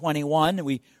 1:21,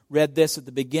 we read this at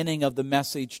the beginning of the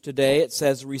message today. It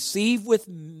says, "Receive with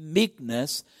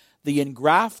meekness the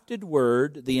engrafted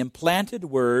word, the implanted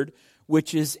word,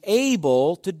 which is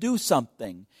able to do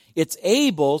something." It's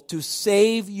able to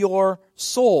save your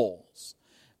souls.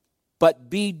 "But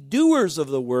be doers of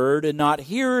the word and not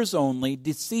hearers only,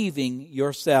 deceiving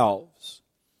yourselves."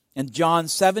 In John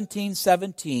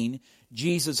 17:17,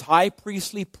 Jesus' high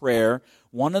priestly prayer,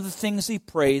 one of the things He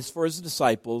prays for His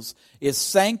disciples is,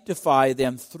 "Sanctify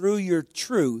them through your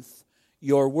truth.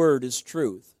 Your word is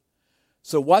truth."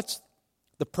 So what's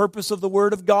the purpose of the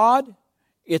Word of God?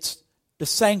 It's to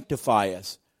sanctify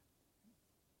us,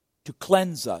 to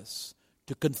cleanse us,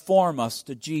 to conform us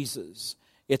to Jesus.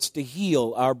 It's to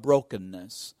heal our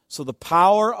brokenness. So the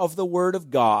power of the Word of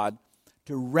God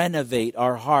to renovate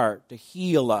our heart, to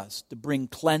heal us, to bring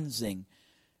cleansing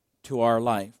to our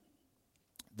life.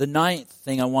 The ninth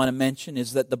thing I want to mention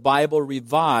is that the Bible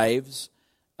revives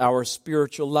our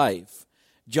spiritual life.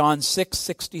 John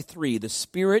 6:63, "The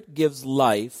Spirit gives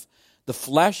life, the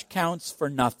flesh counts for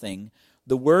nothing.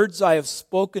 The words I have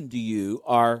spoken to you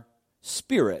are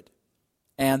spirit,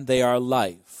 and they are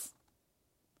life."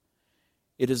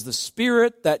 It is the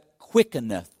Spirit that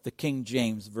quickeneth, the King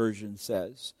James Version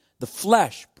says. The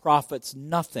flesh profits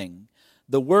nothing.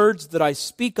 The words that I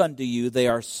speak unto you, they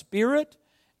are spirit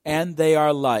and they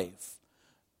are life.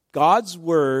 God's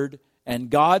Word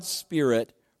and God's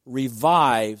Spirit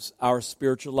revives our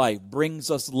spiritual life,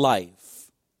 brings us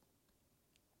life.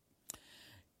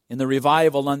 In the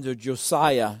revival under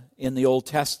Josiah in the Old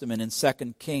Testament in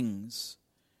 2 Kings,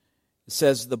 it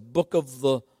says the book of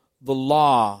the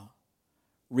law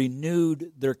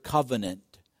renewed their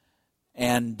covenant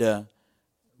and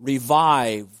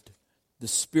revived the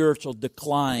spiritual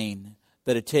decline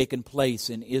that had taken place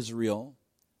in Israel.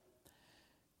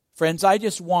 Friends, I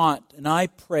just want and I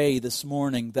pray this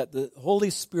morning that the Holy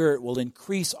Spirit will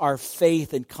increase our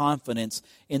faith and confidence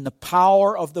in the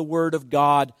power of the Word of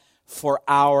God for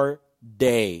our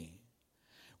day.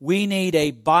 We need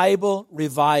a Bible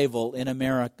revival in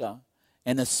America,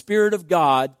 and the Spirit of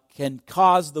God can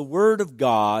cause the Word of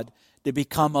God to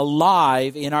become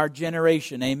alive in our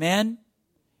generation. Amen?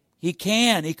 He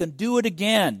can. He can do it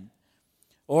again.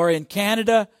 Or in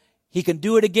Canada, He can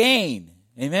do it again.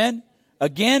 Amen?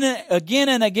 Again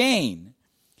and again.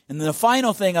 And the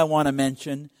final thing I want to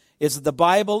mention is that the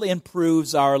Bible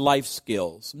improves our life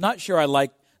skills. I'm not sure I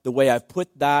like the way I've put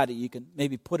that. You can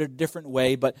maybe put it a different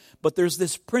way, but there's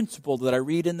this principle that I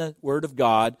read in the Word of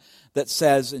God that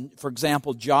says, for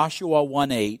example, Joshua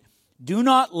 1:8, do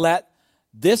not let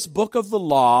this book of the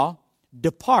law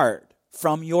depart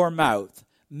from your mouth.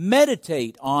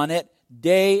 Meditate on it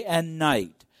day and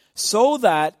night, so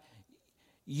that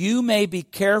you may be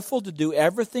careful to do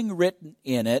everything written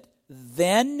in it.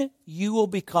 Then you will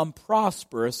become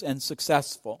prosperous and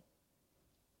successful.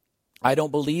 I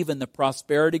don't believe in the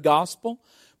prosperity gospel,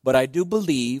 but I do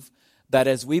believe that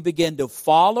as we begin to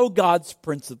follow God's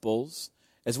principles,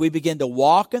 as we begin to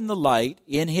walk in the light,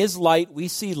 in His light we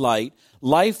see light,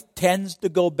 life tends to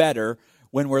go better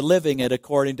when we're living it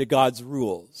according to God's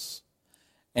rules.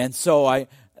 And so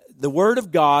the Word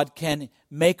of God can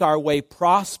make our way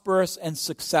prosperous and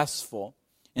successful.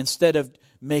 Instead of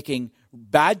making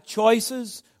bad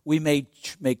choices, we may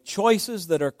make choices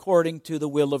that are according to the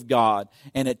will of God,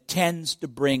 and it tends to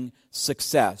bring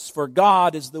success. For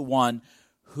God is the one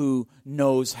who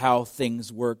knows how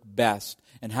things work best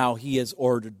and how He has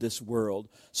ordered this world.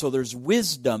 So there's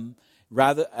wisdom,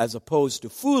 rather as opposed to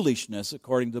foolishness,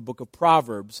 according to the book of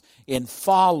Proverbs, in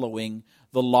following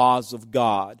the laws of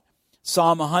God.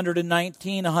 Psalm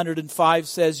 119, 105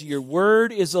 says, your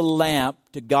word is a lamp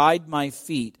to guide my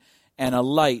feet and a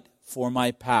light for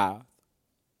my path.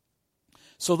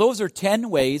 So those are 10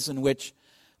 ways in which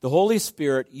the Holy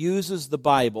Spirit uses the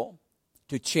Bible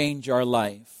to change our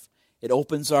life. It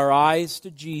opens our eyes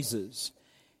to Jesus.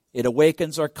 It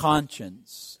awakens our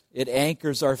conscience. It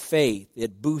anchors our faith.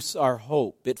 It boosts our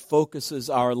hope. It focuses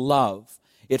our love.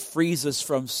 It frees us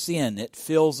from sin. It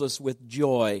fills us with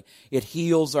joy. It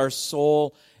heals our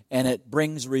soul, and it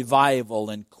brings revival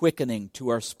and quickening to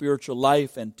our spiritual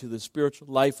life and to the spiritual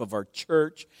life of our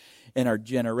church and our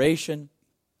generation.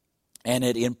 And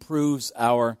it improves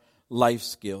our life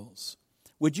skills.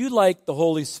 Would you like the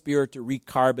Holy Spirit to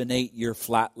recarbonate your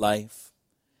flat life?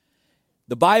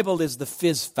 The Bible is the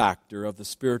fizz factor of the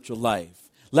spiritual life.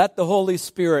 Let the Holy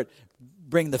Spirit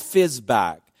bring the fizz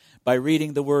back by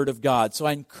reading the Word of God. So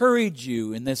I encourage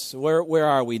you in this, where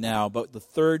are we now? About the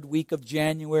third week of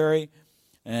January.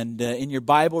 And in your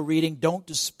Bible reading, don't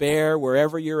despair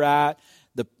wherever you're at.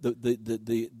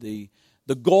 The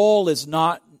goal is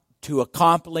not to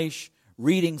accomplish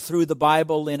reading through the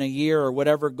Bible in a year or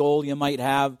whatever goal you might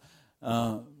have.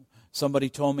 Somebody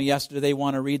told me yesterday they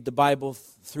want to read the Bible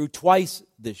through twice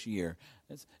this year.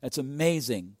 That's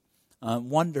amazing,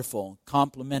 wonderful,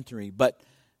 complimentary. But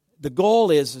the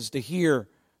goal is to hear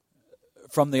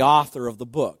from the author of the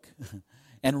book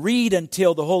and read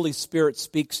until the Holy Spirit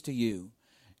speaks to you.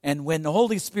 And when the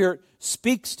Holy Spirit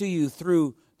speaks to you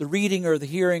through the reading or the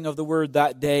hearing of the Word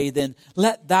that day, then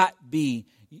let that be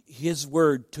His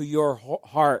Word to your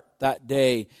heart that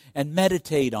day, and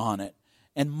meditate on it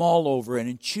and mull over it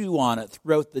and chew on it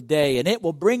throughout the day, and it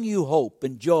will bring you hope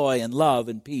and joy and love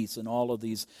and peace and all of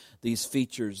these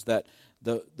features that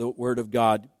the Word of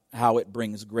God, how it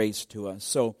brings grace to us.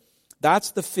 So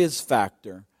that's the fizz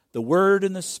factor, the Word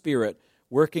and the Spirit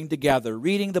working together.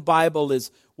 Reading the Bible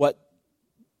is what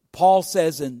Paul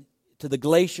says to the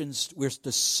Galatians, we're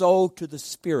to sow to the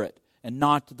Spirit and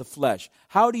not to the flesh.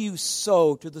 How do you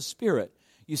sow to the Spirit?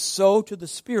 You sow to the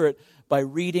Spirit by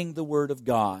reading the Word of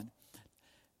God,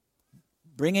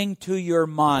 bringing to your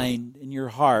mind and your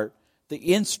heart the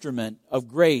instrument of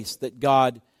grace that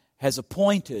God has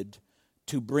appointed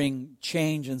to bring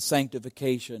change and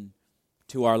sanctification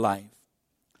to our life.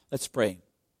 Let's pray.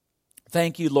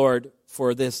 Thank you, Lord,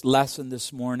 for this lesson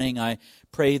this morning. I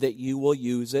pray that you will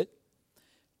use it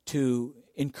to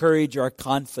encourage our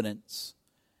confidence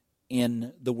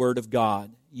in the Word of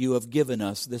God. You have given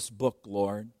us this book,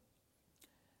 Lord,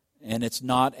 and it's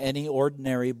not any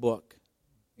ordinary book.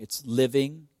 It's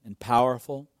living and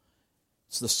powerful.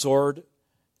 It's the sword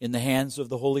in the hands of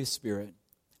the Holy Spirit.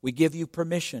 We give you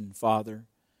permission, Father,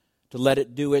 to let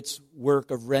it do its work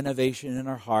of renovation in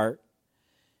our heart.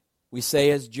 We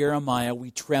say as Jeremiah, we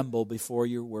tremble before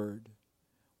your word.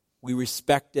 We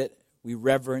respect it. We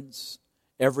reverence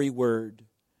every word.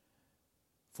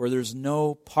 For there's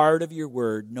no part of your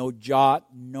word, no jot,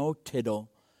 no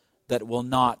tittle, that will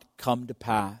not come to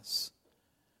pass.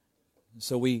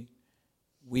 So we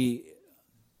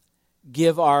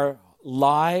give our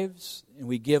lives and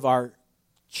we give our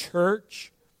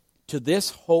church to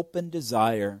this hope and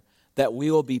desire that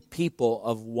we will be people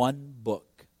of one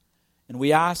book. And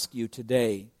we ask you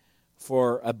today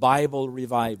for a Bible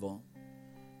revival,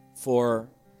 for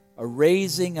a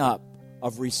raising up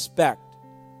of respect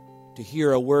to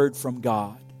hear a word from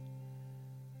God.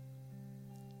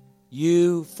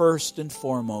 You, first and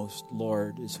foremost,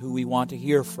 Lord, is who we want to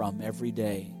hear from every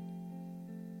day.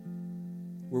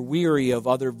 We're weary of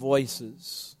other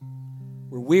voices.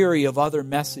 We're weary of other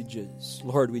messages.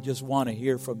 Lord, we just want to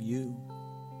hear from you.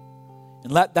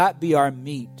 And let that be our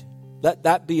meat. Let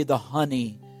that be the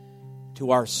honey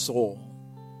to our soul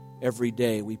every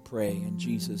day, we pray in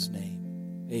Jesus'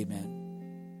 name. Amen.